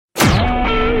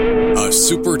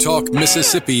SuperTalk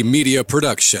Mississippi Media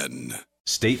production.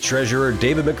 State Treasurer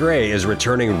David McRae is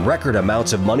returning record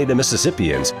amounts of money to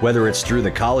Mississippians, whether it's through the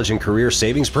College and Career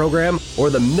Savings Program or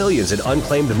the millions in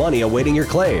unclaimed money awaiting your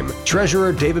claim.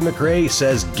 Treasurer David McRae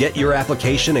says get your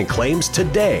application and claims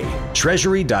today.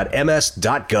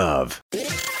 Treasury.ms.gov.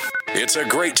 It's a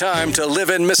great time to live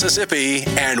in Mississippi,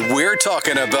 and we're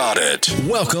talking about it.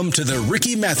 Welcome to the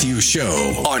Ricky Mathews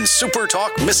Show on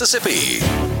SuperTalk Mississippi.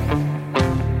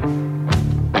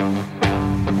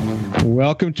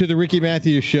 Welcome to the Ricky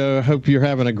Mathews Show. I hope you're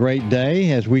having a great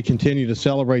day as we continue to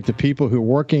celebrate the people who are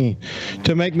working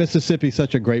to make Mississippi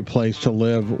such a great place to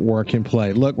live, work, and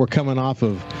play. Look, we're coming off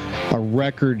of a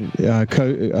record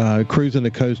Cruising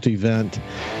the Coast event.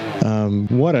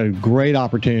 What a great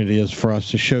opportunity it is for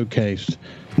us to showcase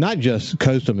not just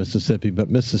coastal Mississippi, but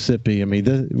Mississippi. I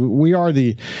mean, we are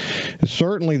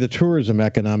certainly the tourism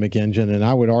economic engine, and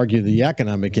I would argue the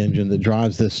economic engine that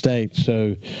drives this state.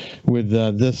 So with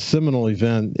this seminal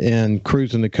event in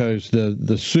Cruising the Coast,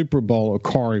 the Super Bowl of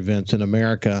car events in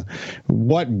America,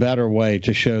 what better way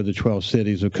to show the 12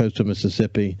 cities of coastal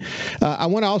Mississippi? I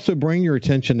want to also bring your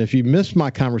attention, if you missed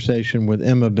my conversation with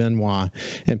Emma Benoit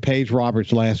and Paige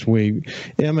Roberts last week,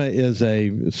 Emma is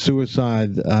a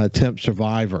suicide attempt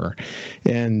survivor.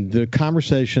 And the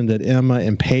conversation that Emma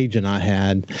and Paige and I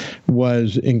had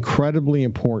was incredibly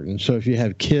important. So if you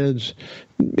have kids,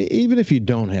 even if you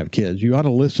don't have kids, you ought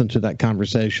to listen to that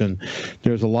conversation.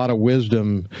 There's a lot of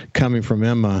wisdom coming from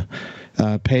Emma.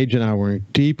 Paige and I were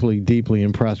deeply, deeply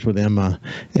impressed with Emma,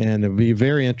 and it'll be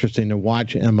very interesting to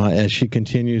watch Emma as she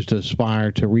continues to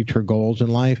aspire to reach her goals in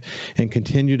life and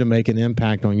continue to make an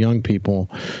impact on young people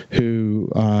who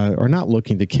are not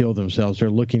looking to kill themselves. They're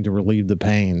looking to relieve the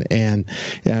pain. And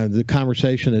the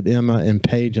conversation that Emma and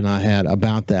Paige and I had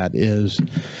about that is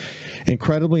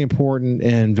incredibly important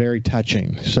and very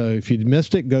touching. So if you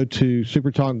missed it, go to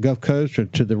SuperTalk Gulf Coast or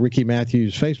to the Ricky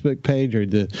Mathews Facebook page or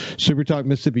the SuperTalk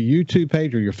Mississippi YouTube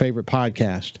page or your favorite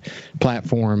podcast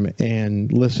platform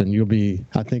and listen.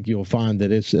 I think you'll find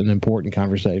that it's an important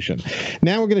conversation.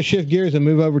 Now we're going to shift gears and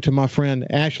move over to my friend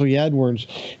Ashley Edwards.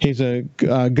 He's a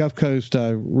Gulf Coast,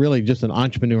 really just an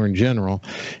entrepreneur in general,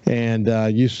 and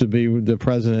used to be the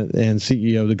president and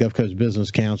CEO of the Gulf Coast Business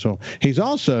Council. He's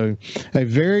also a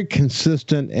very consistent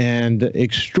and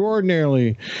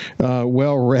extraordinarily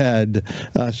well-read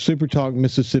SuperTalk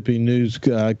Mississippi News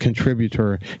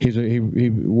contributor. He's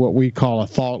what we call a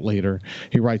thought leader.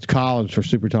 He writes columns for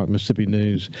SuperTalk Mississippi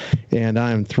News, and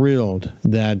I am thrilled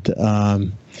that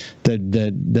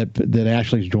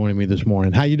Ashley's joining me this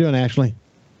morning. How you doing, Ashley?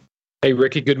 Hey,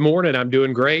 Ricky. Good morning. I'm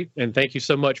doing great, and thank you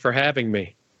so much for having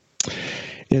me.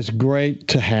 It's great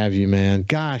to have you, man.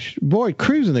 Gosh, boy,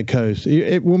 Cruising the Coast.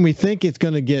 When we think it's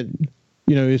going to get,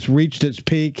 it's reached its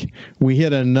peak, we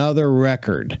hit another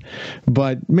record.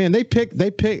 But man, they pick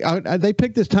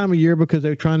this time of year because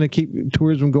they're trying to keep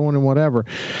tourism going and whatever.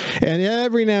 And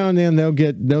every now and then they'll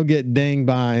get dinged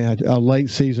by a late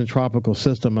season tropical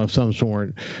system of some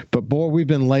sort. But boy, we've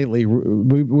been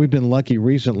lucky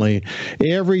recently.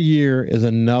 Every year is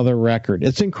another record.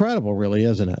 It's incredible, really,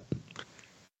 isn't it?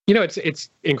 It's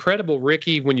incredible,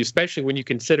 Ricky, especially when you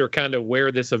consider kind of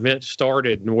where this event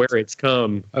started and where it's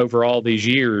come over all these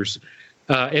years.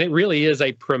 And it really is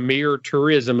a premier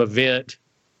tourism event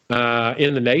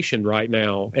in the nation right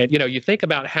now. And, you think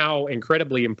about how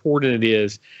incredibly important it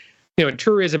is. In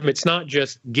tourism, it's not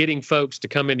just getting folks to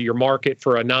come into your market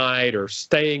for a night or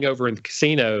staying over in the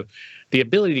casino. The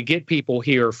ability to get people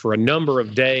here for a number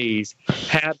of days,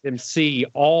 have them see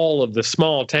all of the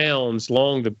small towns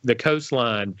along the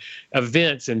coastline,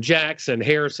 events in Jackson,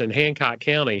 Harrison, Hancock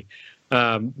County.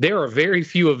 There are very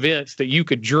few events that you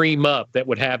could dream up that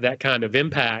would have that kind of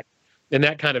impact and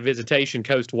that kind of visitation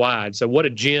coast-wide. So what a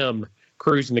gem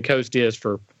Cruising the Coast is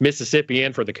for Mississippi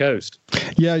and for the coast.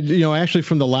 Yeah, actually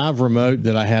from the live remote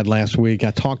that I had last week,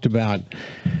 I talked about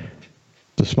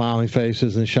the smiling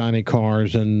faces and shiny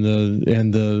cars and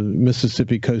the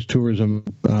Mississippi coast tourism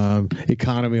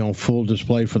economy on full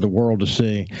display for the world to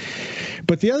see.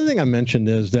 But the other thing I mentioned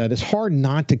is that it's hard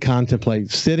not to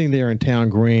contemplate sitting there in Town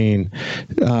Green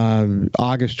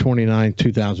August 29,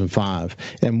 2005,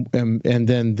 and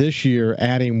then this year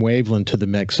adding Waveland to the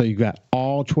mix. So you've got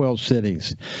all 12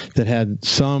 cities that had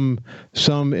some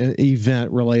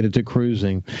event related to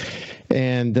cruising.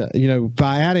 And,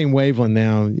 by adding Waveland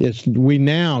now, we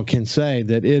now can say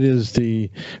that it is the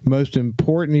most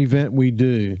important event we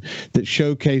do that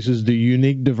showcases the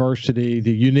unique diversity,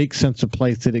 the unique sense of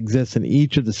place that exists in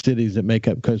each of the cities that make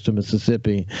up coastal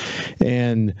Mississippi.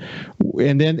 And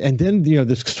then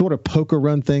this sort of poker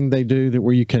run thing they do that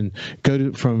where you can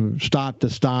go from stop to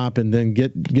stop and then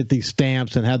get these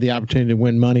stamps and have the opportunity to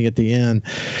win money at the end.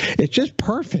 It's just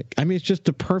perfect. I mean, it's just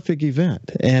a perfect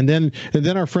event. And then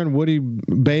our friend Woody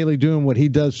Bailey doing what he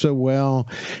does so well,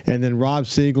 and then Rob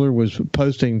Siegler was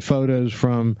posting photos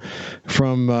from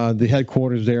the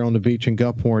headquarters there on the beach in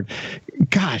Gulfport.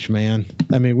 Gosh, man,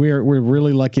 I mean, we're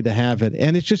really lucky to have it,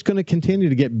 and it's just going to continue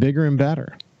to get bigger and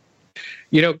better.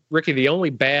 Ricky, the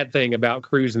only bad thing about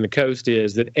cruising the coast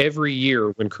is that every year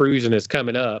when cruising is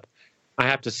coming up, I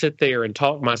have to sit there and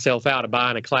talk myself out of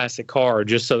buying a classic car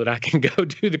just so that I can go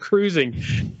do the cruising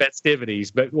festivities.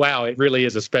 But wow, it really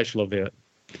is a special event.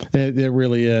 It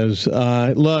really is.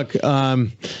 Look,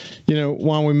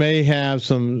 while we may have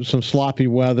some sloppy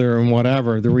weather and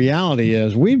whatever, the reality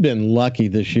is we've been lucky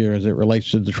this year as it relates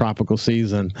to the tropical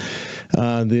season.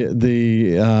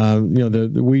 We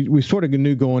sort of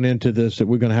knew going into this that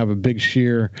we're going to have a big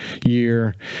shear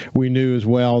year. We knew as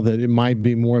well that it might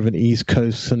be more of an East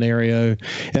Coast scenario,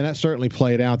 and that certainly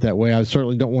played out that way. I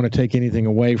certainly don't want to take anything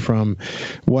away from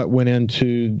what went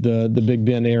into the Big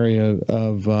Bend area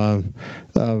of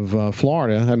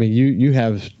Florida. I mean, you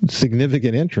have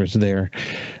significant interest there,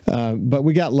 but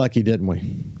we got lucky, didn't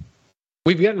we?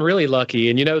 We've gotten really lucky,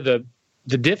 and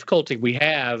the difficulty we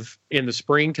have in the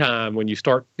springtime when you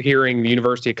start hearing the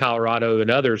University of Colorado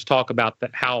and others talk about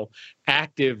how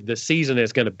active the season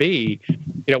is going to be.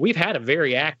 We've had a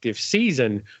very active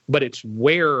season, but it's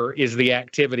where is the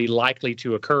activity likely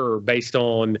to occur based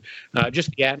on just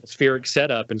the atmospheric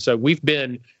setup, and so we've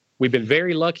been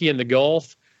very lucky in the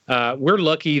Gulf. We're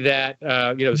lucky that,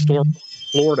 the storm in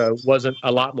Florida wasn't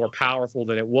a lot more powerful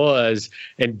than it was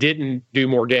and didn't do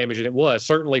more damage than it was.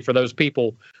 Certainly for those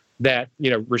people that,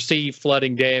 receive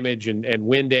flooding damage and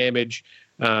wind damage,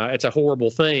 it's a horrible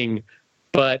thing,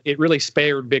 but it really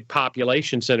spared big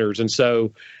population centers. And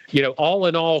so, all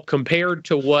in all, compared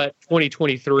to what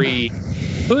 2023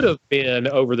 could have been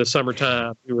over the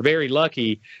summertime, we were very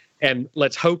lucky, and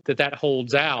let's hope that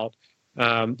holds out.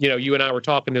 You and I were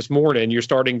talking this morning, you're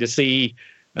starting to see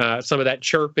some of that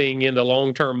chirping in the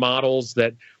long-term models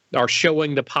that are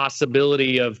showing the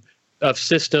possibility of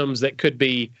systems that could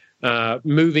be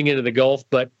moving into the Gulf.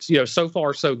 But, so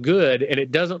far so good. And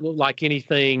it doesn't look like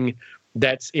anything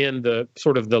that's in the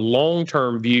sort of the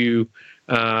long-term view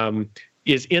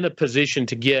is in a position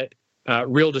to get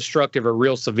real destructive or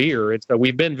real severe. So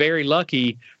we've been very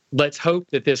lucky. Let's hope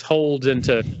that this holds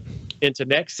into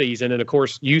next season. And of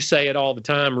course, you say it all the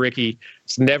time, Ricky,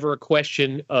 it's never a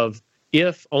question of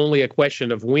if, only a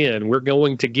question of when. We're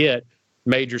going to get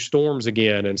major storms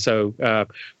again. And so,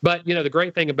 but the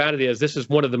great thing about it is this is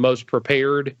one of the most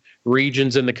prepared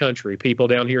regions in the country. People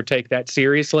down here take that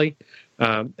seriously.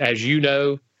 As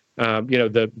the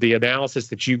analysis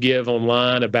that you give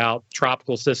online about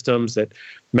tropical systems that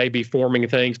may be forming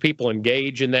things, people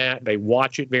engage in that. They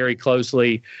watch it very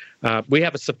closely. We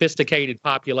have a sophisticated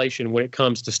population when it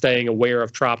comes to staying aware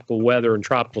of tropical weather and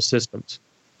tropical systems.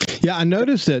 Yeah, I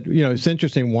noticed that, it's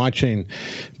interesting watching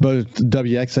both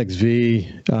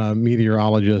WXXV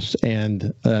meteorologists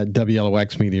and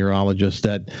WLOX meteorologists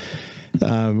that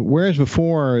whereas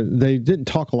before they didn't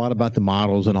talk a lot about the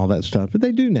models and all that stuff, but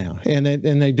they do now. And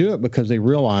they do it because they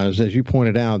realize, as you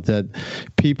pointed out, that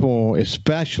people,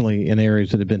 especially in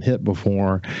areas that have been hit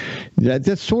before,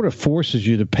 that sort of forces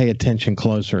you to pay attention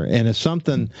closer. And it's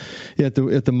something at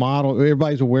the model,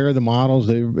 everybody's aware of the models.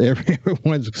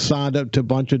 Everyone's signed up to a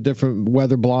bunch of different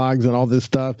weather blogs and all this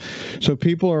stuff. So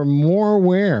people are more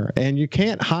aware, and you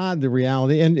can't hide the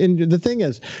reality. And the thing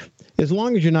is, as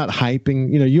long as you're not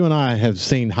hyping, you and I have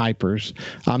seen hypers.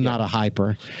 I'm not a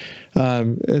hyper.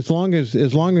 As long as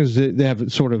they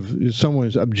have sort of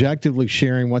someone's objectively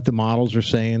sharing what the models are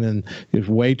saying, and it's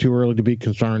way too early to be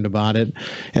concerned about it,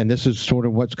 and this is sort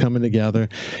of what's coming together,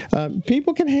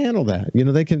 people can handle that.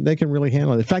 They can really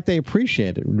handle it. In fact, they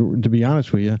appreciate it. To be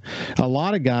honest with you, a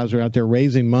lot of guys are out there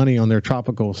raising money on their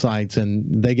tropical sites,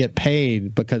 and they get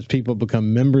paid because people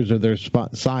become members of their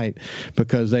site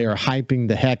because they are hyping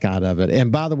the heck out of it.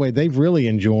 And by the way, they've really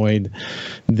enjoyed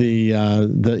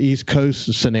the East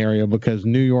Coast scenario, because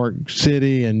New York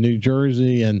City and New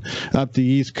Jersey and up the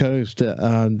East Coast,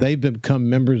 they've become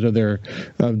members of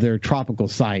their tropical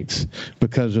sites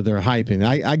because of their hyping.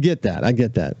 I get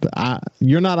that. But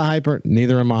you're not a hyper,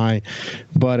 neither am I.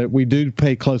 But we do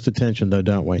pay close attention, though,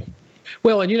 don't we?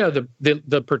 Well, and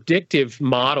the predictive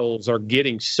models are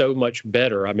getting so much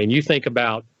better. I mean, you think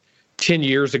about 10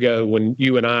 years ago when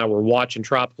you and I were watching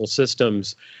tropical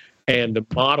systems and the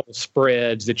model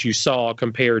spreads that you saw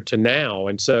compared to now.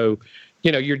 And so,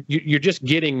 you're just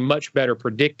getting much better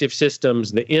predictive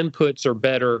systems. The inputs are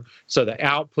better, so the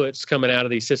outputs coming out of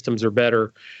these systems are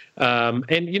better.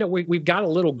 We've got a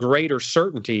little greater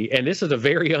certainty, and this is a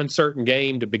very uncertain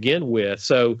game to begin with.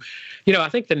 So, I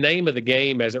think the name of the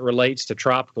game as it relates to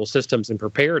tropical systems and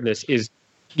preparedness is,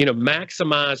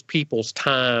 maximize people's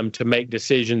time to make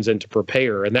decisions and to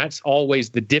prepare. And that's always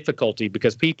the difficulty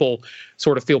because people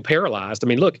sort of feel paralyzed. I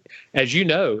mean, look, as you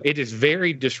know, it is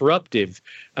very disruptive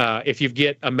if you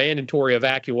get a mandatory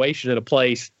evacuation in a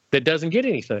place that doesn't get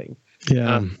anything.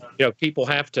 Yeah. People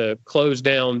have to close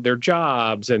down their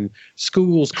jobs and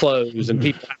schools close and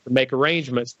people have to make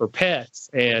arrangements for pets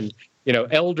and,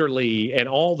 elderly and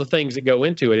all the things that go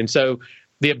into it. And so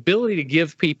the ability to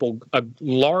give people a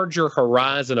larger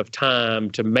horizon of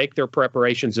time to make their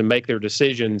preparations and make their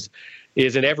decisions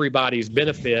is in everybody's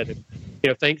benefit.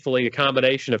 Thankfully, a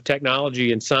combination of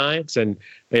technology and science and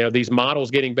these models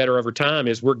getting better over time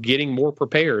is we're getting more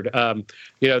prepared.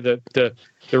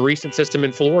 The recent system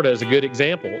in Florida is a good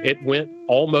example. It went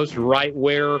almost right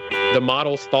where the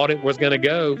models thought it was going to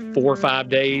go 4 or 5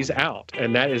 days out,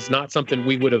 and that is not something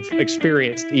we would have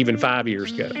experienced even 5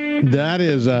 years ago. That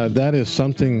is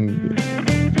something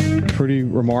pretty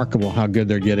remarkable how good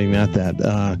they're getting at that.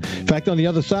 In fact, on the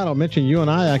other side, I'll mention you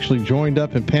and I actually joined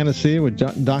up in Panacea with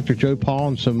Dr. Joe Paul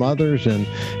and some others and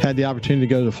had the opportunity to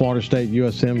go to the Florida State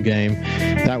WOSM game.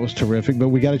 That was terrific, but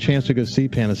we got a chance to go see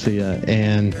Panacea,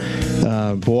 and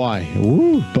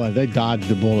but they dodged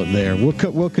the bullet there.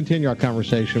 We'll continue our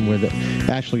conversation with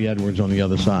Ashley Edwards on the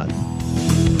other side.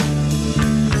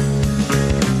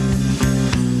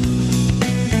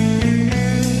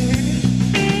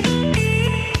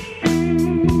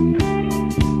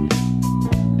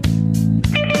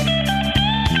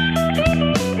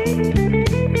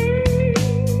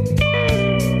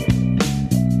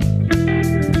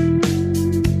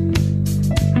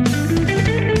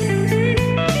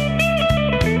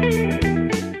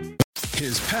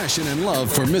 Passion and love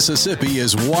for Mississippi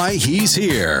is why he's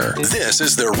here. This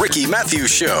is the Ricky Mathews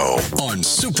Show on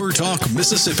SuperTalk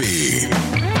Mississippi.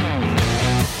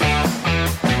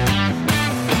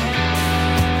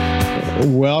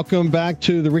 Welcome back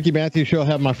to the Ricky Mathews Show. I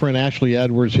have my friend Ashley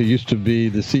Edwards, who used to be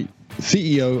the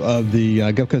CEO of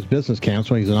the Gulf Coast Business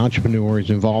Council. He's an entrepreneur.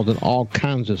 He's involved in all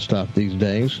kinds of stuff these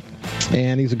days,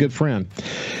 and he's a good friend.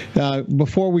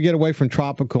 Before we get away from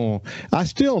tropical, I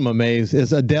still am amazed.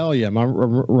 Is Adelia, am I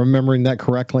remembering that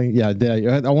correctly? Yeah,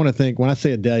 Adelia. I want to think, when I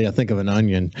say Adelia, I think of an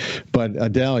onion, but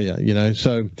Adelia,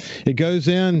 so it goes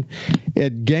in,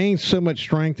 it gains so much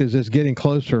strength as it's getting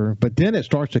closer, but then it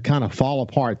starts to kind of fall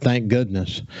apart, thank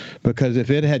goodness, because if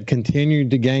it had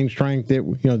continued to gain strength,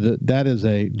 that is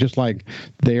just like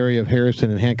the area of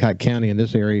Harrison and Hancock County in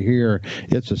this area here,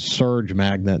 it's a surge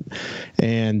magnet.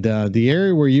 And the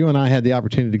area where you and I had the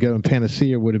opportunity to go in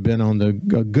Panacea would have been on the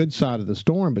good side of the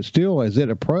storm, but still, as it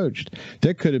approached,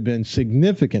 there could have been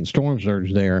significant storm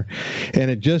surge there, and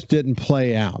it just didn't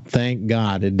play out. Thank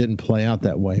God it didn't play out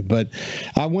that way. But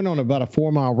I went on about a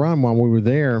 4-mile run while we were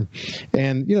there,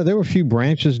 and there were a few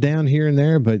branches down here and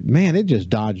there, but man, it just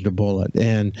dodged a bullet.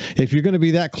 And if you're going to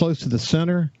be that close to the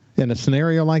center in a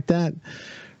scenario like that,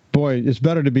 boy, it's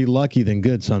better to be lucky than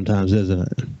good sometimes, isn't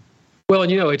it? Well,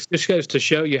 and it just goes to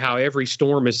show you how every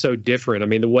storm is so different. I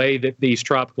mean, the way that these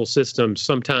tropical systems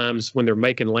sometimes when they're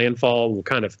making landfall will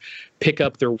kind of pick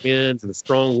up their winds, and the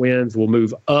strong winds will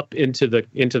move up into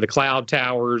the cloud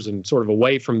towers and sort of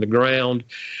away from the ground.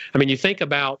 I mean, you think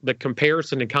about the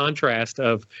comparison and contrast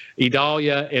of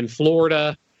Idalia in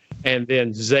Florida and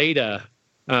then Zeta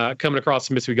coming across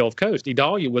the Mississippi Gulf Coast.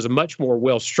 Idalia was a much more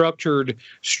well-structured,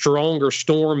 stronger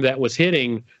storm that was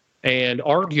hitting, and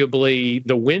arguably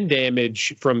the wind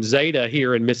damage from Zeta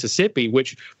here in Mississippi,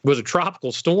 which was a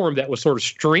tropical storm that was sort of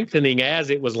strengthening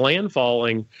as it was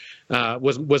landfalling,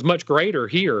 was much greater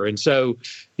here. And so,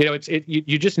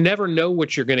 you just never know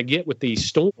what you're going to get with these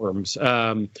storms.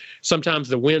 Sometimes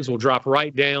the winds will drop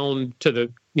right down to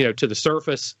the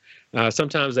surface.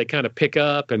 Sometimes they kind of pick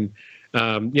up, and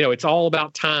it's all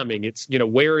about timing. It's,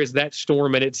 where is that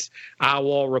storm in its eye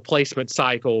wall replacement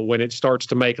cycle when it starts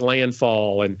to make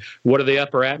landfall, and what are the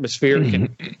upper atmosphere?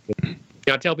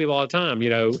 I tell people all the time,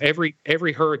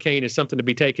 every hurricane is something to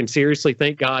be taken seriously.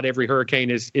 Thank God every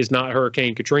hurricane is not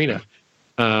Hurricane Katrina.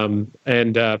 But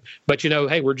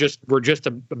hey, we're just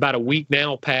about a week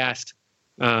now past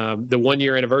the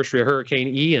 1-year anniversary of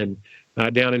Hurricane Ian.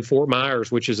 down in Fort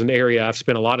Myers, which is an area I've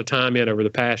spent a lot of time in over the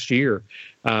past year.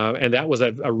 And that was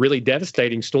a really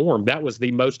devastating storm. That was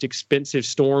the most expensive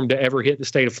storm to ever hit the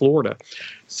state of Florida.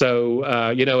 So,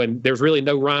 and there's really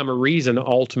no rhyme or reason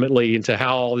ultimately into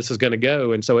how all this is going to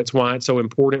go. And so it's why it's so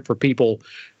important for people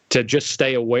to just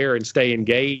stay aware and stay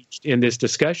engaged in this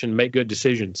discussion, make good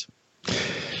decisions.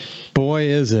 Boy,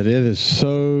 is it. It is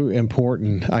so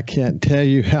important. I can't tell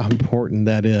you how important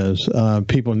that is.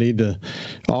 People need to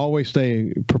always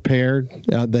stay prepared.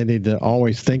 They need to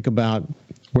always think about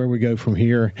where we go from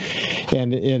here.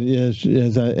 And it is,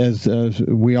 as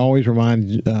we always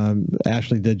remind,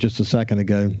 Ashley did just a second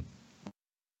ago,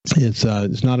 it's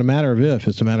not a matter of if,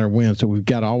 it's a matter of when. So we've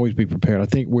got to always be prepared. I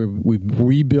think we've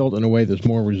rebuilt in a way that's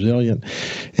more resilient,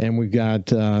 and we've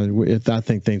got. I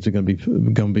think things are going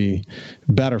to be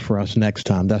better for us next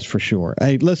time. That's for sure.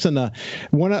 Hey, listen.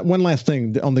 One last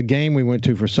thing on the game we went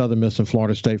to for Southern Miss and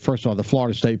Florida State. First of all, the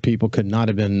Florida State people could not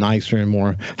have been nicer and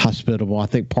more hospitable. I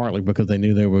think partly because they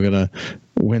knew they were going to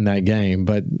win that game,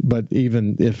 but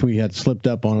even if we had slipped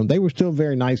up on them, they were still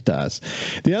very nice to us.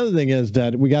 The other thing is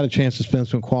that we got a chance to spend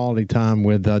some quality time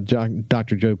with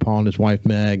Dr. Joe Paul and his wife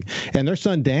Meg and their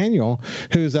son Daniel,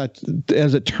 who's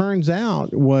as it turns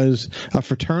out was a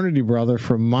fraternity brother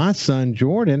from my son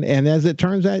Jordan, and as it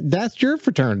turns out that's your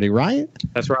fraternity, right?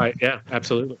 That's right. Yeah,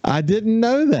 absolutely. I didn't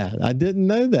know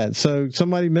that. So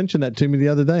somebody mentioned that to me the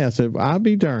other day. I said, I'll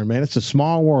be darned, man. It's a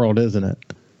small world, isn't it?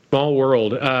 Small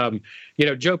world.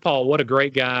 Joe Paul, what a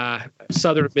great guy.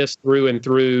 Southern Miss through and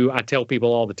through. I tell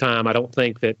people all the time, I don't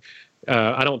think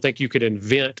you could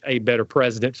invent a better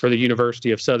president for the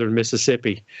University of Southern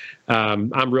Mississippi.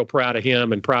 I'm real proud of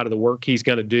him and proud of the work he's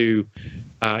going to do.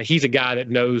 He's a guy that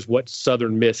knows what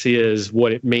Southern Miss is,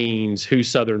 what it means, who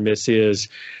Southern Miss is.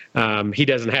 He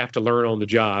doesn't have to learn on the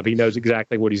job. He knows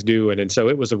exactly what he's doing. And so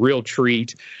it was a real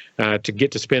treat to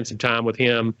get to spend some time with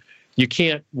him. You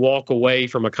can't walk away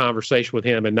from a conversation with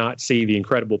him and not see the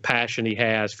incredible passion he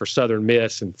has for Southern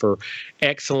Miss and for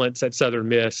excellence at Southern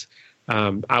Miss.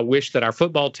 I wish that our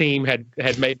football team had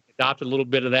adopted a little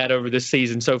bit of that over this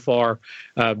season so far,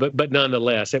 but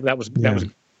nonetheless, that was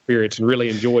experience and really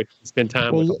enjoyed spend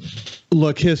time with him.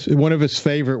 Look, one of his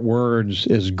favorite words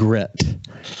is grit,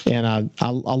 and I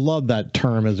love that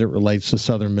term as it relates to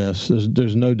Southern Miss.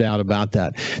 There's no doubt about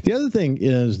that. The other thing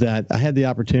is that I had the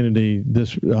opportunity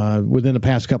within the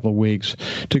past couple of weeks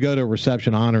to go to a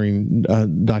reception honoring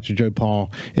Dr. Joe Paul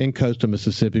in Coastal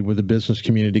Mississippi with the business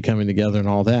community coming together and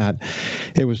all that.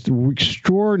 It was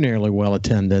extraordinarily well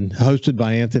attended, hosted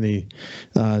by Anthony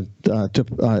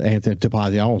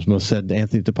Topazzi. I almost said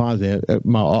Anthony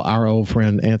Topazzi, our old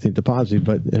friend Anthony Topazzi,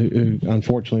 but who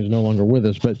unfortunately is no longer with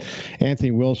us. But Anthony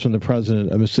Wilson, the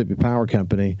president of Mississippi Power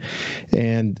Company,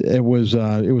 and it was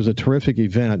a terrific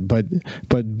event.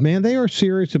 But man, they are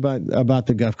serious about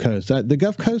the Gulf Coast. The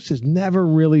Gulf Coast has never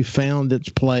really found its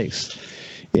place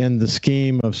in the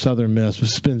scheme of Southern Miss.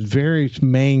 It's been very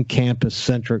main campus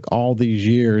centric all these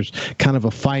years, kind of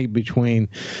a fight between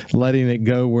letting it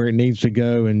go where it needs to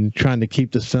go and trying to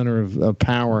keep the center of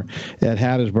power at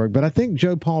Hattiesburg. But I think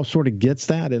Joe Paul sort of gets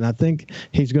that, and I think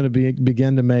he's going to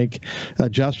begin to make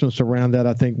adjustments around that.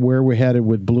 I think where we're headed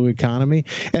with Blue Economy,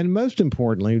 and most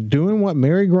importantly, doing what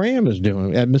Mary Graham is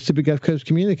doing at Mississippi Gulf Coast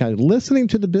Community College, listening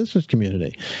to the business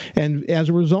community. And as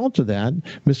a result of that,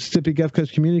 Mississippi Gulf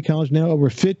Coast Community College now over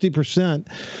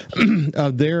 50%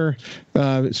 of their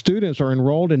students are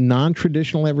enrolled in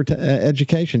non-traditional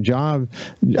education. Job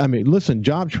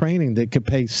training that could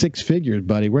pay six figures,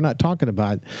 buddy. We're not talking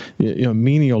about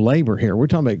menial labor here. We're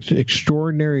talking about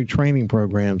extraordinary training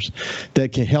programs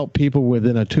that can help people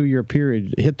within a 2-year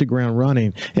period hit the ground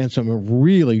running and some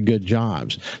really good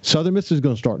jobs. Southern Miss is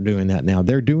going to start doing that now.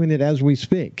 They're doing it as we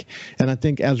speak. And I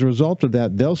think as a result of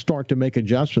that, they'll start to make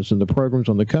adjustments in the programs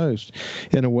on the coast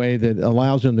in a way that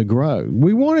allows them to grow.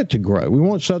 We want it to grow. We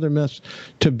want Southern Miss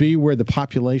to be where the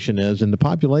population is, and the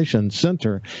population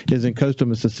center is in coastal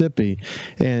Mississippi.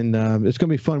 And it's going to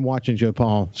be fun watching Joe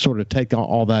Paul sort of take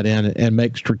all that in and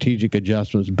make strategic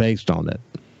adjustments based on it.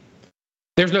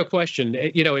 There's no question,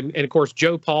 and of course,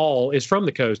 Joe Paul is from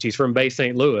the coast. He's from Bay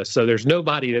St. Louis. So there's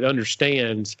nobody that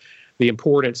understands the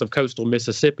importance of coastal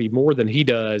Mississippi more than he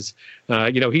does.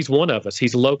 He's one of us.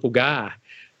 He's a local guy.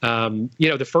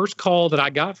 The first call that I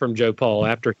got from Joe Paul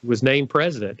after he was named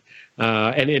president,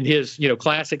 and in his,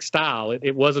 classic style,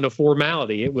 it wasn't a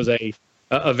formality. It was a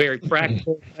very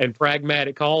practical and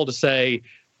pragmatic call to say,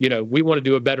 we want to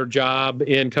do a better job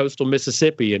in coastal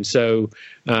Mississippi. And so,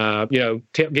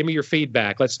 give me your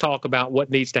feedback. Let's talk about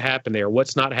what needs to happen there,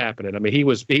 what's not happening. I mean, he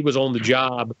was on the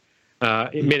job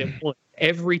minute one.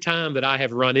 Every time that I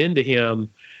have run into him,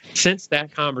 since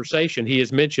that conversation, he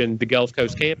has mentioned the Gulf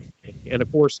Coast campus. And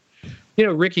of course, you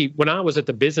know, Ricky, when I was at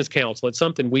the Business Council, it's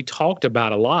something we talked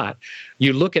about a lot.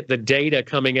 You look at the data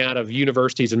coming out of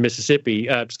universities in Mississippi.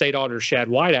 State Auditor Shad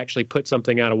White actually put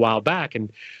something out a while back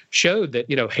and showed that,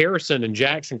 you know, Harrison and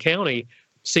Jackson County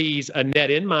sees a net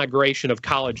in-migration of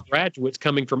college graduates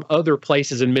coming from other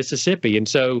places in Mississippi. And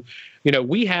so, you know,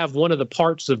 we have one of the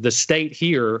parts of the state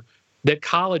here that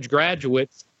college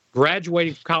graduates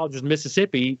graduating from colleges in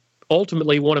Mississippi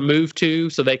ultimately want to move to,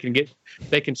 so they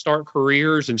can start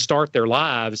careers and start their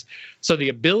lives. So the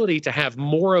ability to have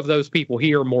more of those people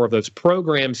here, more of those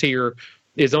programs here,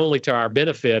 is only to our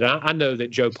benefit. I know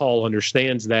that Joe Paul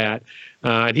understands that,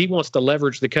 and he wants to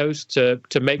leverage the coast to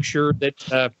make sure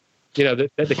that you know,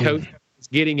 that the coast is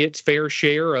getting its fair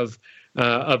share of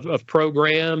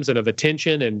programs and of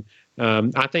attention. And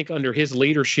I think under his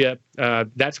leadership,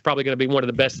 that's probably going to be one of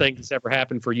the best things that's ever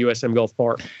happened for USM Gulf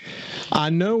Park. I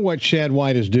know what Shad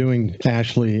White is doing,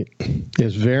 Ashley,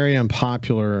 is very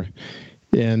unpopular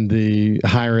in the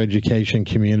higher education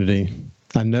community.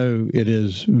 I know it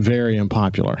is very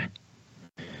unpopular.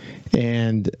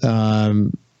 And,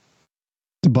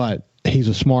 but he's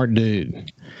a smart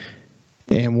dude.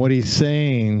 And what he's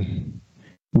saying,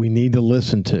 we need to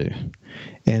listen to.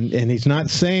 And he's not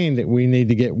saying that we need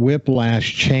to get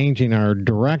whiplash changing our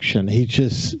direction.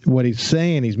 What he's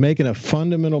saying, he's making a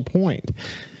fundamental point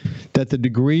that the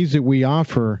degrees that we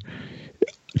offer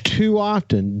too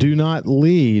often do not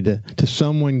lead to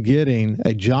someone getting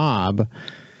a job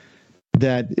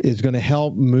that is going to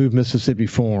help move Mississippi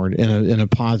forward in a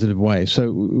positive way.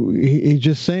 So he's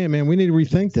just saying, man, we need to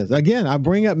rethink this. Again, I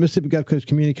bring up Mississippi Gulf Coast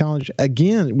Community College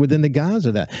again within the guise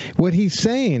of that. What he's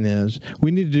saying is we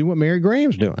need to do what Mary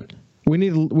Graham's doing. We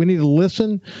need to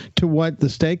listen to what the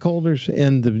stakeholders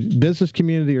in the business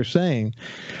community are saying.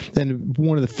 And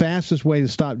one of the fastest ways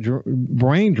to stop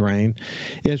brain drain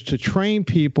is to train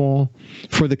people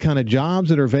for the kind of jobs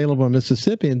that are available in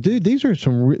Mississippi. And dude, these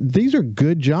are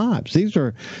good jobs. These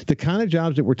are the kind of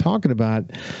jobs that we're talking about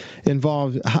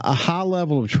involve a high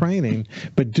level of training,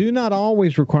 but do not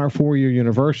always require four-year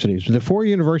universities. The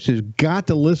four-year universities got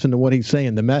to listen to what he's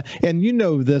saying. And you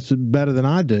know this better than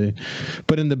I do,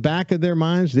 but in the back of their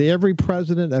minds, every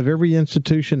president of every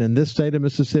institution in this state of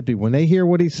Mississippi, when they hear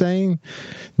what he's saying,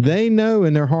 they know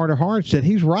in their heart of hearts that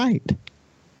he's right.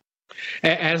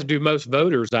 As do most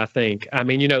voters, I think. I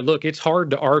mean, you know, look, it's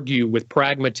hard to argue with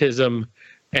pragmatism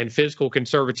and fiscal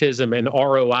conservatism and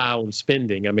ROI on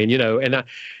spending. I mean, you know, and of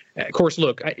course,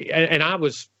 look,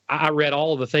 I read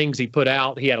all of the things he put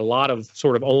out. He had a lot of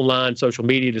sort of online social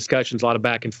media discussions, a lot of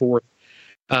back and forth.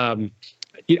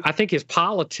 I think his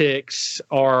politics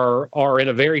are in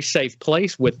a very safe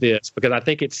place with this, because I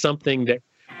think it's something that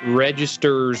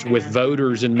registers with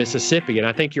voters in Mississippi. And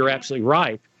I think you're absolutely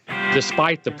right.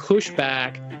 Despite the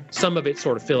pushback, some of it's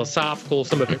sort of philosophical,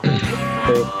 some of it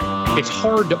it's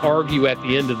hard to argue at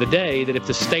the end of the day that if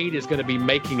the state is going to be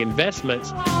making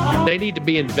investments, they need to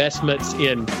be investments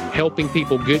in helping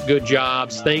people get good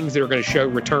jobs, things that are going to show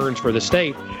returns for the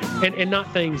state, and not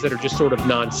things that are just sort of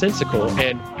nonsensical.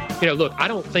 And, you know, look, I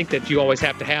don't think that you always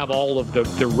have to have all of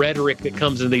the rhetoric that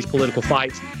comes in these political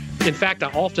fights. In fact, I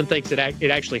often think that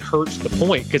it actually hurts the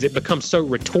point, because it becomes so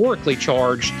rhetorically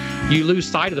charged, you lose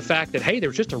sight of the fact that, hey,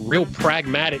 there's just a real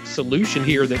pragmatic solution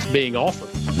here that's being offered.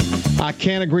 I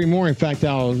can't agree more. In fact,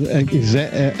 I'll exacerbate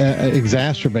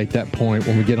that point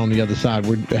when we get on the other side.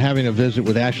 We're having a visit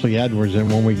with Ashley Edwards, and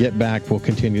when we get back, we'll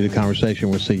continue the conversation.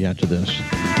 We'll see you after this.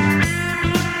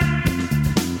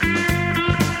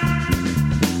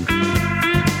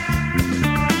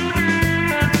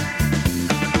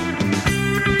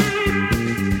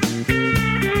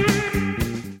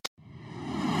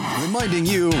 Reminding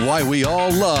you why we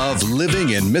all love living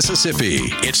in Mississippi.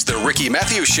 It's the Ricky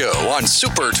Mathews Show on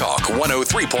SuperTalk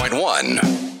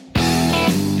 103.1.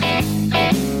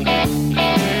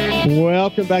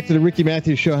 Welcome back to the Ricky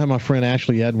Mathews Show. I have my friend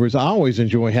Ashley Edwards. I always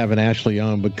enjoy having Ashley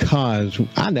on because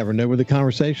I never know where the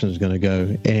conversation is going to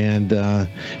go. And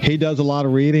he does a lot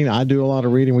of reading. I do a lot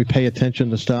of reading. We pay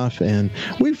attention to stuff. And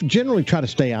we generally try to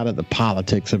stay out of the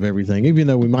politics of everything. Even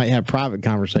though we might have private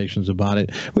conversations about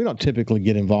it, we don't typically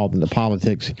get involved in the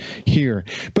politics here.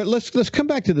 But let's come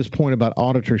back to this point about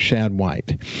Auditor Shad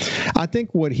White. I think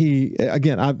what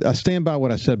I stand by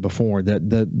what I said before, that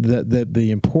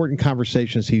the important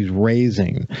conversations he's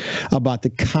raising about the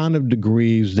kind of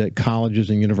degrees that colleges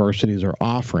and universities are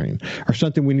offering are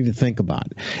something we need to think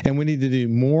about. And we need to do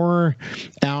more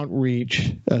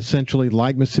outreach, essentially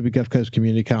like Mississippi Gulf Coast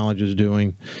Community College is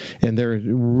doing. And they're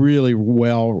really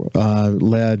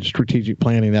well-led strategic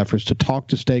planning efforts to talk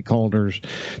to stakeholders,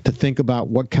 to think about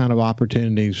what kind of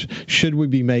opportunities should we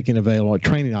be making available,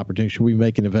 training opportunities should we be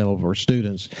making available for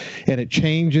students. And it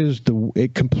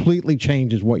completely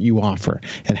changes what you offer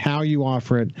and how you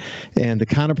offer it and the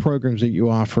kind of programs that you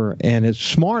offer. And it's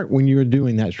smart when you're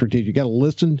doing that strategic. You got to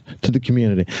listen to the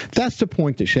community. That's the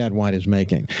point that Shad White is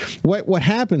making. What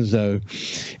happens, though,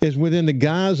 is within the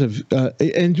guise of,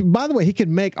 and by the way, he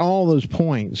can make all those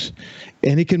points,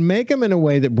 and he can make them in a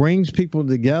way that brings people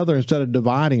together instead of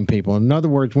dividing people. In other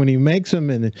words, when he makes them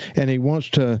and he wants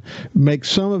to make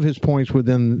some of his points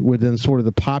within sort of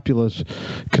the populist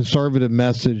conservative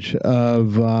message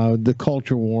of the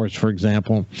culture wars, for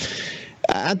example,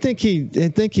 I think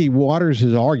he waters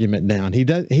his argument down.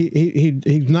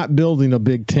 He's not building a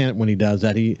big tent when he does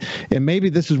that. And maybe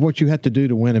this is what you have to do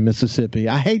to win in Mississippi.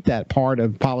 I hate that part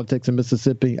of politics in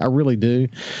Mississippi. I really do,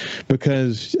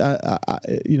 because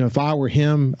if I were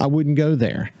him, I wouldn't go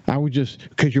there. I would just,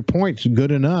 because your point's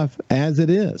good enough as it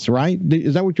is, right?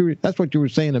 Is that that's what you were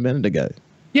saying a minute ago?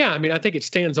 Yeah, I mean, I think it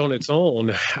stands on its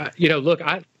own. Look,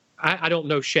 I don't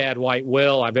know Shad White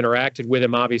well. I've interacted with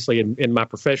him, obviously, in my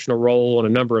professional role on a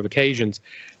number of occasions.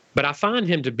 But I find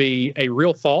him to be a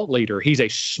real thought leader. He's a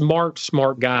smart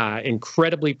guy,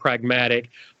 incredibly pragmatic,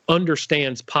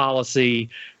 understands policy.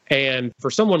 And for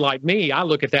someone like me, I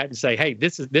look at that and say, hey,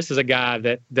 this is a guy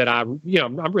that I'm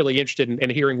really interested in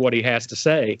hearing what he has to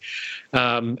say.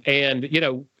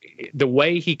 The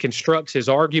way he constructs his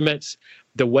arguments,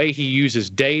 the way he uses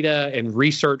data and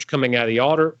research coming out of the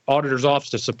auditor's office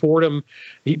to support him,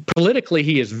 politically,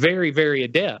 he is very, very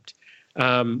adept.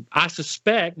 I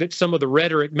suspect that some of the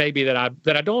rhetoric maybe that I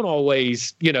don't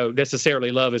always,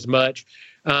 necessarily love as much,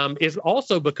 is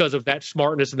also because of that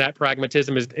smartness and that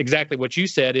pragmatism. Is exactly what you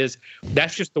said. Is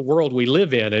that's just the world we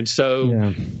live in, and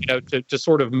so to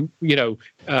sort of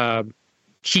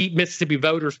keep Mississippi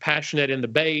voters passionate in the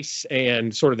base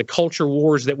and sort of the culture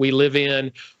wars that we live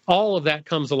in, all of that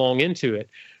comes along into it.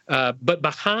 But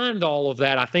behind all of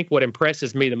that, I think what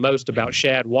impresses me the most about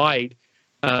Shad White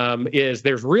is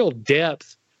there's real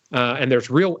depth and there's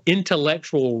real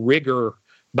intellectual rigor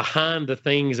behind the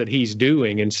things that he's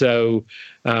doing. And so,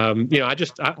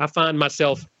 I find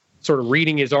myself sort of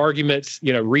reading his arguments,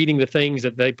 reading the things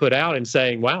that they put out and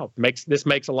saying, wow, this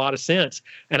makes a lot of sense.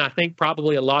 And I think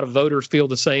probably a lot of voters feel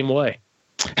the same way.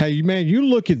 Hey, man, you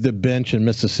look at the bench in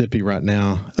Mississippi right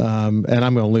now, and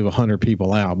I'm going to leave 100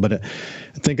 people out, but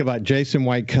think about Jason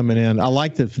White coming in. I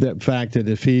like that fact that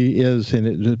if he is,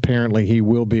 and apparently he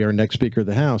will be our next Speaker of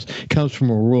the House, comes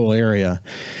from a rural area,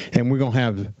 and we're going to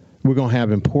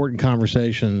have important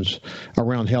conversations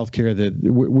around healthcare that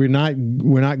we're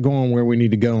not going where we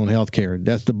need to go on healthcare.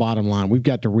 That's the bottom line. We've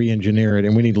got to re-engineer it,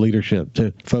 and we need leadership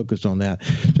to focus on that.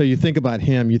 So you think about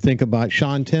him, you think about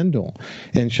Sean Tyndall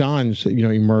and Sean's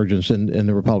emergence in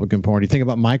the Republican Party. Think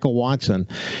about Michael Watson.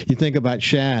 You think about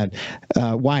Shad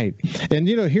White. And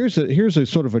here's a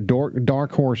sort of a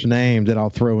dark horse name that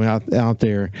I'll throw out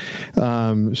there.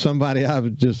 Somebody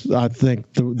I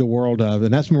think the world of,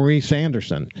 and that's Marie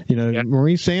Sanderson.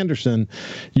 Marie Sanderson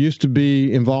used to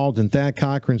be involved in Thad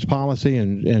Cochran's policy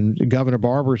and Governor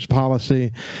Barber's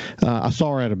policy. I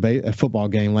saw her at a football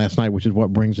game last night, which is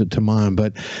what brings it to mind.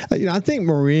 But I think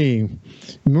Marie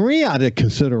ought to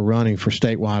consider running for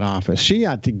statewide office. She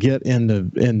ought to get in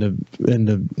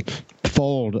the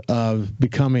fold of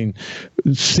becoming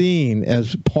seen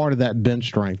as part of that bench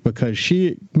strength, because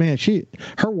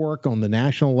her work on the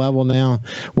national level now,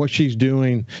 what she's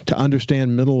doing to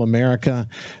understand middle America,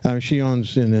 she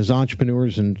owns and is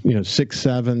entrepreneurs in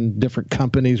 6-7 different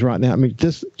companies right now. I mean,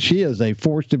 she is a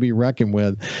force to be reckoned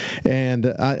with, and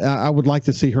I would like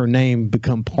to see her name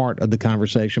become part of the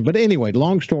conversation. But anyway,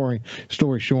 long story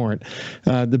short,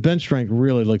 the bench strength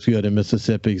really looks good in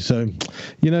Mississippi. So,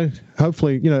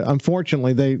 hopefully,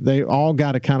 unfortunately, they all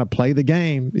got to kind of play the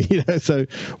game, so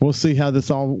we'll see how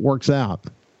this all works out.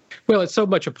 Well, it's so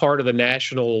much a part of the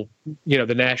national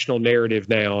narrative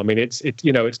now. I mean,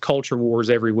 it's culture wars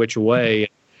every which way.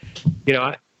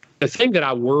 The thing that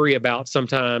I worry about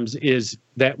sometimes is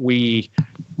that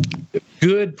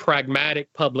good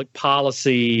pragmatic public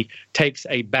policy takes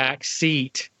a back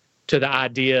seat to the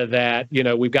idea that,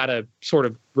 we've got to sort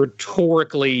of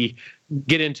rhetorically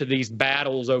get into these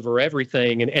battles over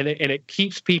everything. And it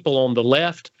keeps people on the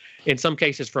left, in some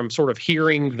cases, from sort of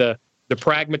hearing the the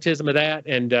pragmatism of that.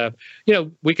 And,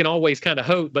 we can always kind of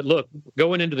hope. But look,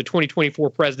 going into the 2024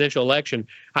 presidential election,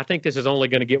 I think this is only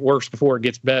going to get worse before it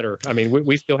gets better. I mean,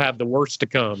 we still have the worst to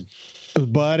come.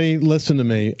 Buddy, listen to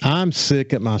me. I'm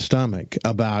sick at my stomach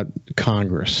about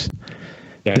Congress.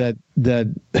 Yeah.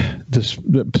 That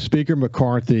the Speaker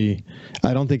McCarthy,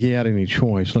 I don't think he had any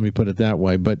choice, let me put it that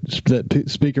way, but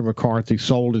Speaker McCarthy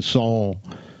sold his soul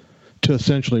to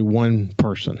essentially one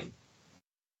person.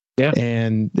 Yeah.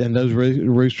 And those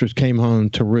roosters came home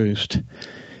to roost.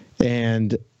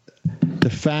 And the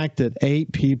fact that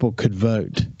 8 people could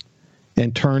vote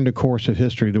and turn the course of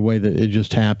history the way that it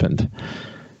just happened.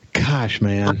 Gosh,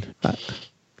 man.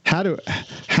 How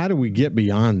do we get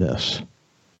beyond this?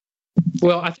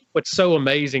 Well, I think what's so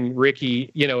amazing,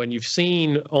 Ricky, and you've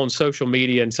seen on social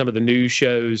media and some of the news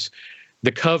shows,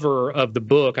 the cover of the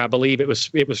book, I believe it was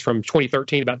from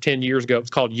 2013, about 10 years ago. It's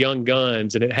called Young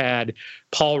Guns, and it had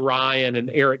Paul Ryan and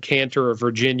Eric Cantor of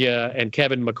Virginia and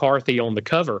Kevin McCarthy on the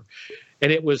cover.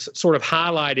 And it was sort of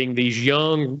highlighting these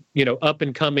young,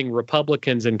 up-and-coming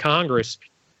Republicans in Congress.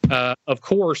 Of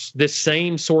course, this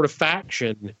same sort of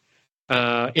faction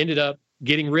ended up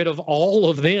getting rid of all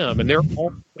of them, and they're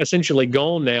all essentially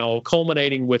gone now,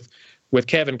 culminating with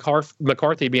Kevin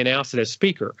McCarthy being ousted as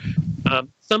Speaker.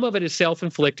 Some of it is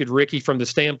self-inflicted, Ricky, from the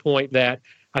standpoint that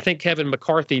I think Kevin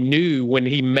McCarthy knew when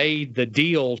he made the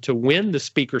deal to win the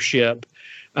speakership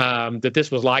that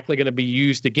this was likely going to be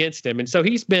used against him. And so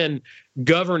he's been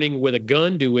governing with a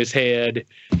gun to his head,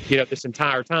 this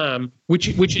entire time, which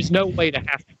is no way to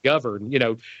have to govern.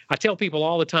 I tell people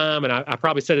all the time, and I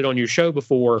probably said it on your show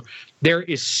before, there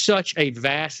is such a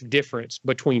vast difference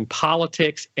between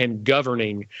politics and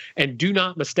governing, and do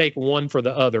not mistake one for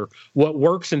the other. What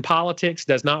works in politics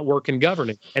does not work in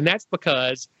governing. And that's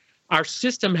because our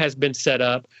system has been set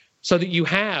up so that you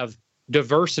have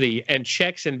diversity and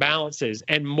checks and balances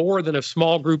and more than a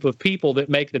small group of people that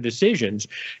make the decisions.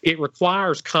 It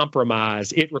requires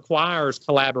compromise. It requires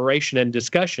collaboration and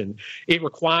discussion. It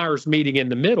requires meeting in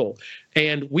the middle.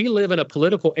 And we live in a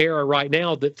political era right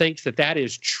now that thinks that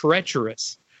is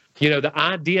treacherous. The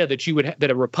idea that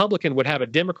that a Republican would have a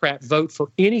Democrat vote for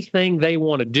anything they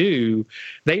want to do,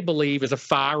 they believe is a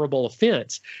fireable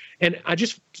offense. And I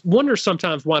just wonder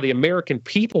sometimes why the American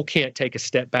people can't take a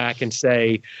step back and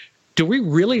say, do we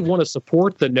really want to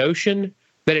support the notion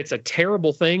that it's a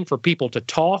terrible thing for people to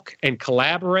talk and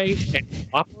collaborate and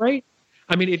cooperate?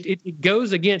 I mean, it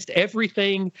goes against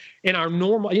everything in our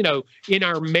normal, in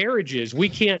our marriages. We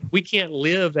can't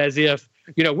live as if,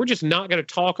 we're just not going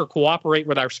to talk or cooperate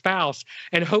with our spouse,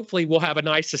 and hopefully we'll have a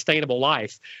nice, sustainable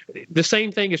life. The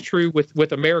same thing is true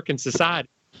with American society.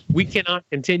 We cannot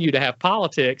continue to have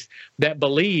politics that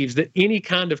believes that any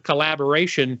kind of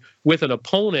collaboration with an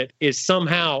opponent is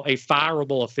somehow a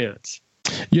fireable offense.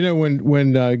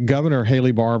 When Governor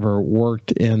Haley Barbour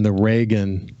worked in the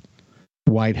Reagan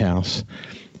White House,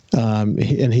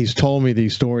 and he's told me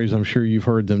these stories, I'm sure you've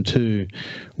heard them too,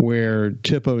 where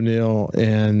Tip O'Neill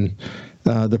and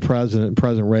the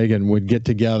President Reagan would get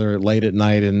together late at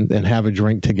night and have a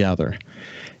drink together.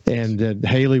 And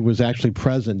Haley was actually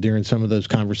present during some of those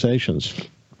conversations.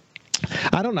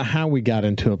 I don't know how we got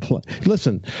into a place.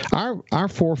 Listen, our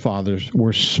forefathers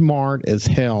were smart as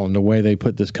hell in the way they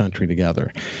put this country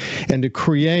together. And to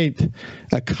create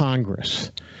a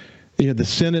Congress, the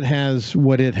Senate has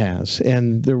what it has,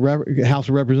 and the House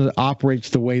of Representatives operates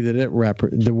the way that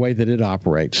it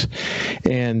operates.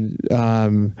 And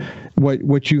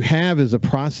what you have is a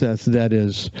process that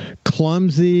is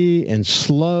clumsy and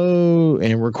slow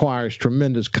and requires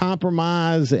tremendous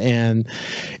compromise, and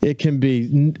it can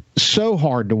be so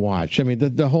hard to watch. I mean,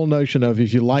 the whole notion of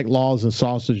if you like laws and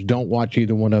sausage, don't watch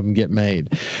either one of them get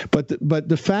made. But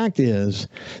the fact is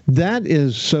that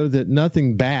is so that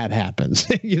nothing bad happens.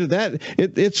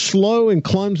 It's slow and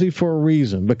clumsy for a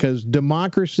reason, because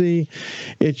democracy,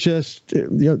 it's just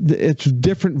it's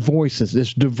different voices,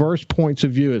 it's diverse points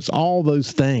of view, it's all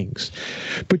those things.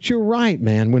 But you're right,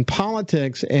 man. When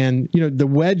politics and the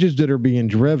wedges that are being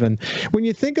driven, when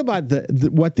you think about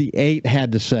what the 8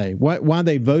 had to say, why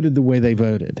they voted the way they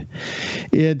voted,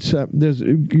 it's there's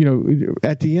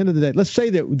at the end of the day, let's say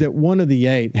that one of the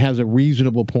 8 has a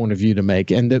reasonable point of view to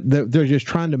make, and that they're just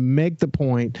trying to make the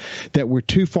point that we're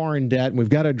too far in debt, and we've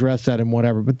got to address that and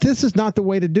whatever. But this is not the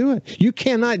way to do it. You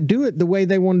cannot do it the way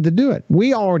they wanted to do it.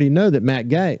 We already know that Matt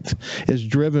Gaetz is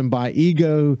driven by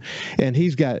ego, and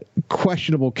he's got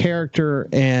questionable character.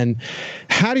 And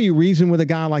how do you reason with a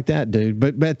guy like that, dude?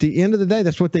 But at the end of the day,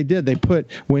 that's what they did. They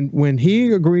put when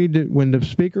the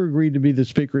speaker agreed to be the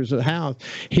Speaker of the House,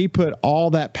 he put all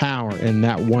that power in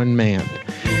that one man.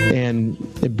 And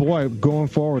boy, going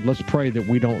forward, let's pray that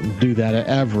we don't do that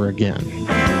ever again.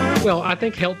 Well, I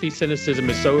think healthy cynicism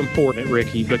is so important,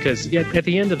 Ricky, because at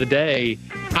the end of the day,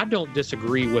 I don't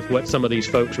disagree with what some of these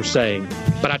folks are saying,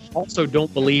 but I also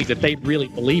don't believe that they really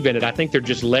believe in it. I think they're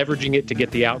just leveraging it to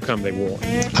get the outcome they want.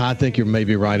 I think you're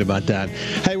maybe right about that.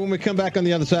 Hey, when we come back on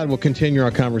the other side, we'll continue our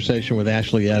conversation with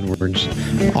Ashley Edwards.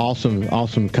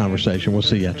 Awesome conversation. We'll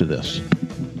see you after this.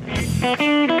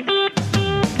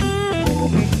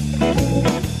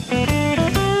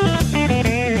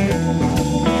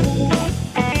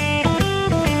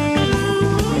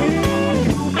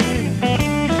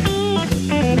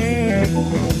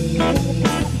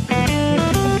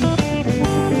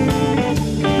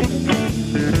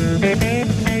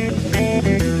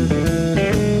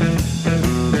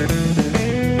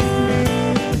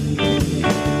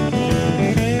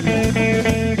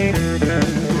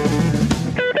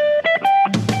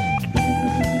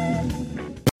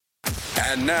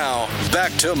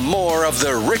 Back to more of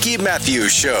the Ricky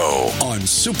Mathews Show on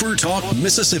SuperTalk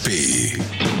Mississippi.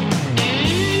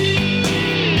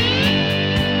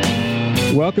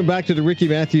 Welcome back to the Ricky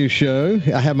Mathews Show.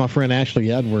 I have my friend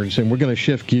Ashley Edwards, and we're going to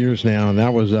shift gears now. And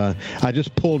that was I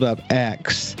just pulled up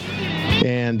X,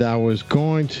 and I was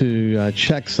going to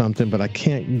check something, but I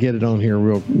can't get it on here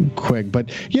real quick.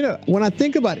 But, you know, when I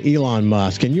think about Elon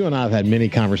Musk, and you and I have had many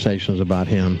conversations about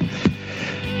him,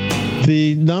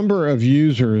 the number of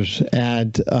users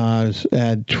at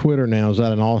Twitter now is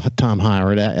at an all-time high,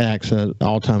 or at X at an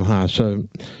all-time high. So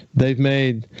they've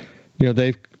made,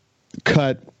 they've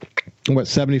cut,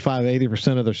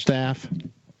 75-80% of their staff,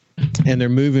 and they're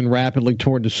moving rapidly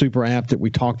toward the super app that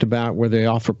we talked about, where they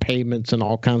offer payments and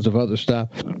all kinds of other stuff.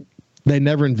 They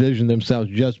never envisioned themselves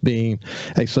just being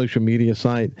a social media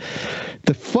site.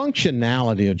 The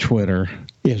functionality of Twitter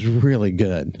is really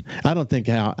good. I don't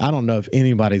know if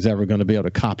anybody's ever going to be able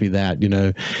to copy that. And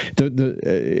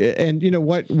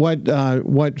what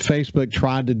Facebook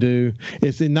tried to do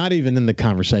is not even in the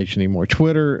conversation anymore.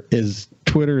 Twitter is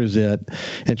it,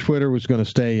 and Twitter was going to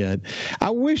stay it.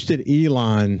 I wish that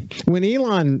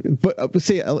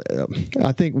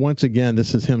I think once again,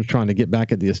 this is him trying to get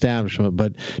back at the establishment,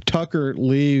 but Tucker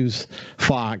leaves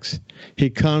Fox.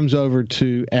 He comes over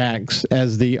to X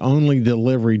as the only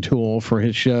delivery tool for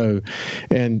his show.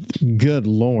 And good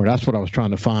Lord, that's what I was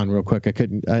trying to find real quick. I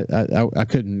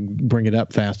couldn't bring it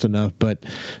up fast enough, but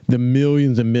the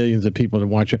millions and millions of people that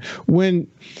watch it. When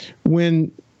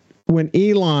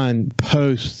Elon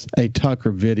posts a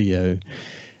Tucker video,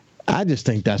 I just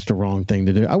think that's the wrong thing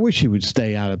to do. I wish he would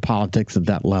stay out of politics at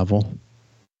that level.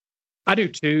 I do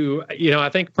too. I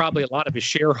think probably a lot of his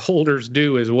shareholders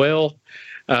do as well.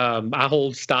 I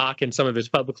hold stock in some of his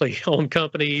publicly owned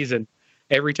companies, and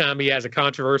every time he has a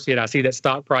controversy and I see that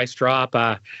stock price drop,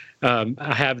 I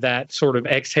have that sort of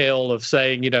exhale of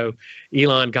saying,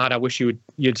 Elon, God, I wish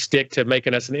you'd stick to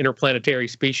making us an interplanetary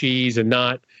species and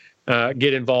not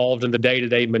get involved in the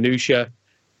day-to-day minutia.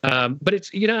 But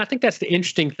it's, I think that's the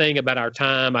interesting thing about our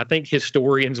time. I think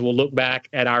historians will look back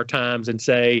at our times and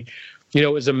say, it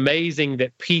was amazing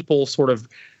that people sort of,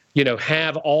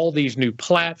 have all these new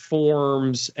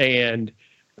platforms, and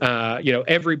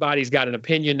everybody's got an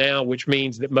opinion now, which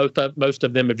means that most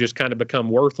of them have just kind of become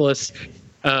worthless.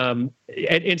 And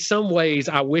in some ways,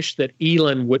 I wish that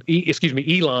Elon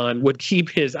would keep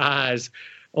his eyes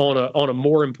on a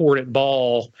more important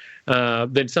ball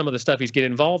than some of the stuff he's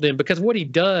getting involved in, because what he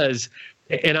does,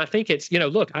 and I think it's,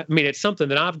 it's something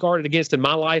that I've guarded against in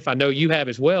my life. I know you have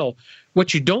as well.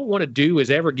 What you don't want to do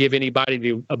is ever give anybody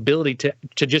the ability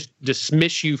to just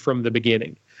dismiss you from the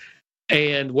beginning.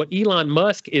 And what Elon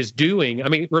Musk is doing,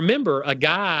 remember a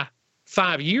guy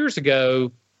 5 years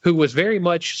ago who was very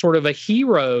much sort of a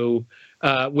hero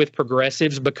with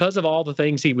progressives because of all the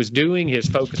things he was doing, his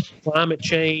focus on climate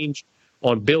change,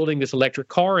 on building this electric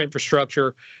car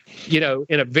infrastructure.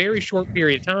 In a very short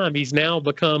period of time, he's now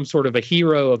become sort of a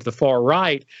hero of the far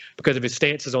right because of his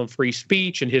stances on free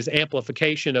speech and his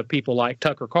amplification of people like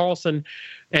Tucker Carlson.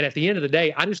 And at the end of the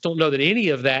day, I just don't know that any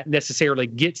of that necessarily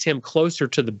gets him closer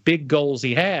to the big goals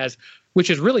he has, which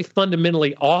is really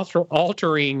fundamentally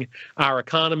altering our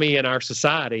economy and our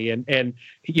society. And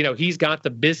he's got the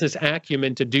business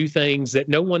acumen to do things that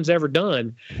no one's ever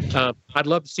done. I'd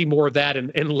love to see more of that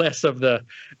and less of the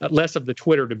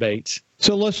Twitter debates.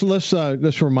 So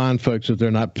let's remind folks if they're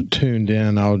not tuned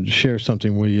in. I'll share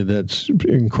something with you that's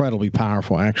incredibly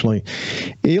powerful. Actually,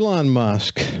 Elon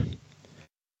Musk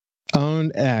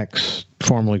owned X,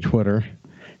 formerly Twitter,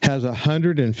 has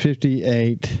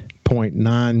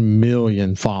 158.9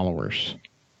 million followers.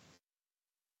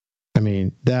 I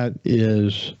mean, that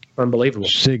is unbelievable.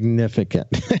 Significant.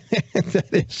 That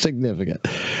is significant.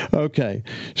 Okay,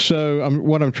 so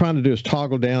what I'm trying to do is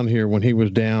toggle down here when he was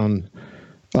down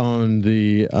on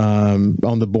the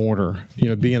border,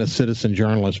 being a citizen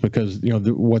journalist, because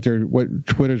what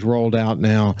Twitter's rolled out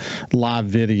now, live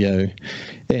video,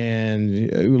 and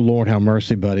Lord have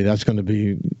mercy, buddy, that's going to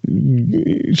be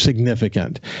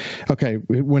significant. Okay,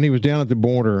 when he was down at the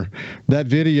border, that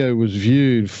video was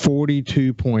viewed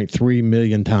 42.3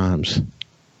 million times.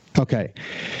 Okay,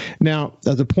 now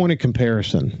as a point of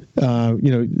comparison,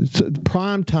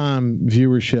 prime time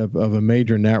viewership of a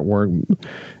major network,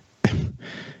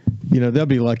 they'll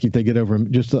be lucky if they get over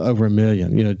a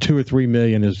million. 2 or 3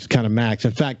 million is kind of max.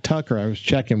 In fact, Tucker, I was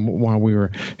checking while we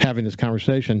were having this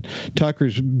conversation,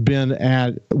 Tucker's been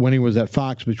when he was at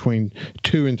Fox, between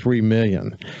 2 and 3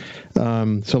 million.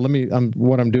 So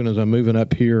what I'm doing is I'm moving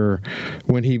up here.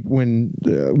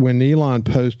 When Elon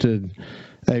posted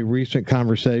a recent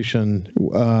conversation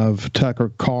of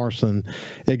Tucker Carlson,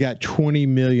 it got 20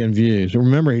 million views.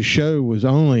 Remember, his show was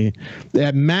only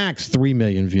at max 3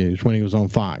 million views when he was on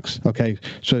Fox. Okay,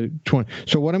 so 20.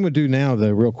 So what I'm going to do now, though,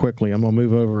 real quickly, I'm going to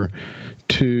move over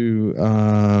to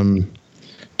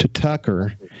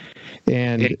Tucker.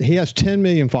 And he has 10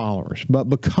 million followers, but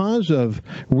because of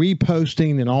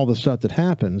reposting and all the stuff that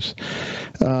happens,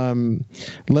 I'm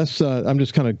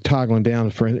just kind of toggling down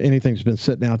for anything that's been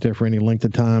sitting out there for any length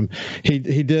of time. He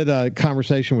did a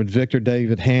conversation with Victor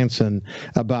David Hanson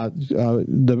about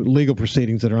the legal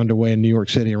proceedings that are underway in New York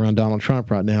City around Donald Trump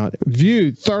right now.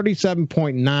 Viewed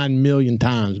 37.9 million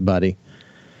times, buddy.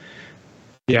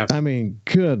 Yeah. I mean,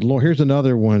 good Lord. Here's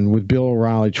another one with Bill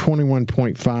O'Reilly,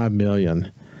 21.5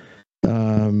 million.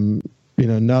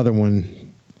 Another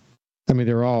one. I mean,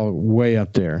 they're all way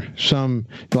up there. Some,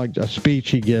 like a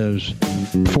speech he gives,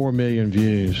 4 million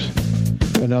views.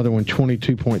 Another one,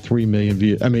 22.3 million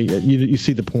views. I mean, you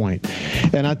see the point.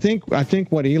 And I think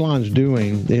what Elon's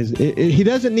doing is he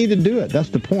doesn't need to do it. That's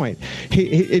the point.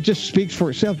 It just speaks for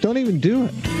itself. Don't even do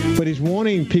it. But he's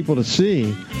wanting people to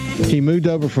see he moved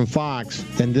over from Fox,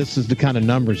 and this is the kind of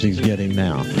numbers he's getting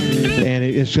now. And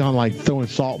it's kind of like throwing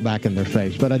salt back in their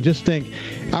face. But I just think,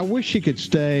 I wish he could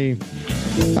stay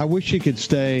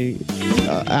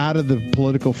out of the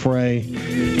political fray,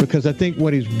 because I think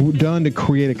what he's done to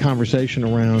create a conversation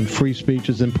around free speech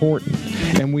is important.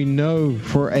 And we know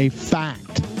for a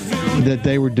fact that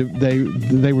they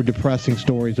were depressing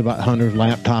stories about Hunter's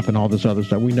laptop and all this other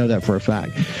stuff. We know that for a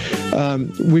fact.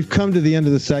 We've come to the end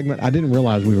of the segment. I didn't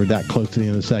realize we were that close to the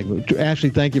end of the segment. Ashley,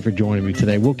 thank you for joining me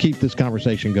today. We'll keep this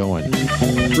conversation going.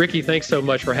 Ricky, thanks so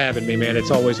much for having me, man.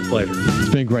 It's always a pleasure. It's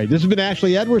been great. This has been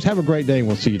Ashley Edwards. Have a great day, and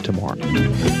we'll see you tomorrow.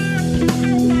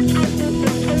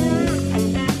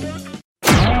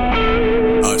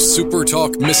 A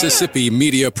SuperTalk Mississippi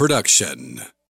Media production.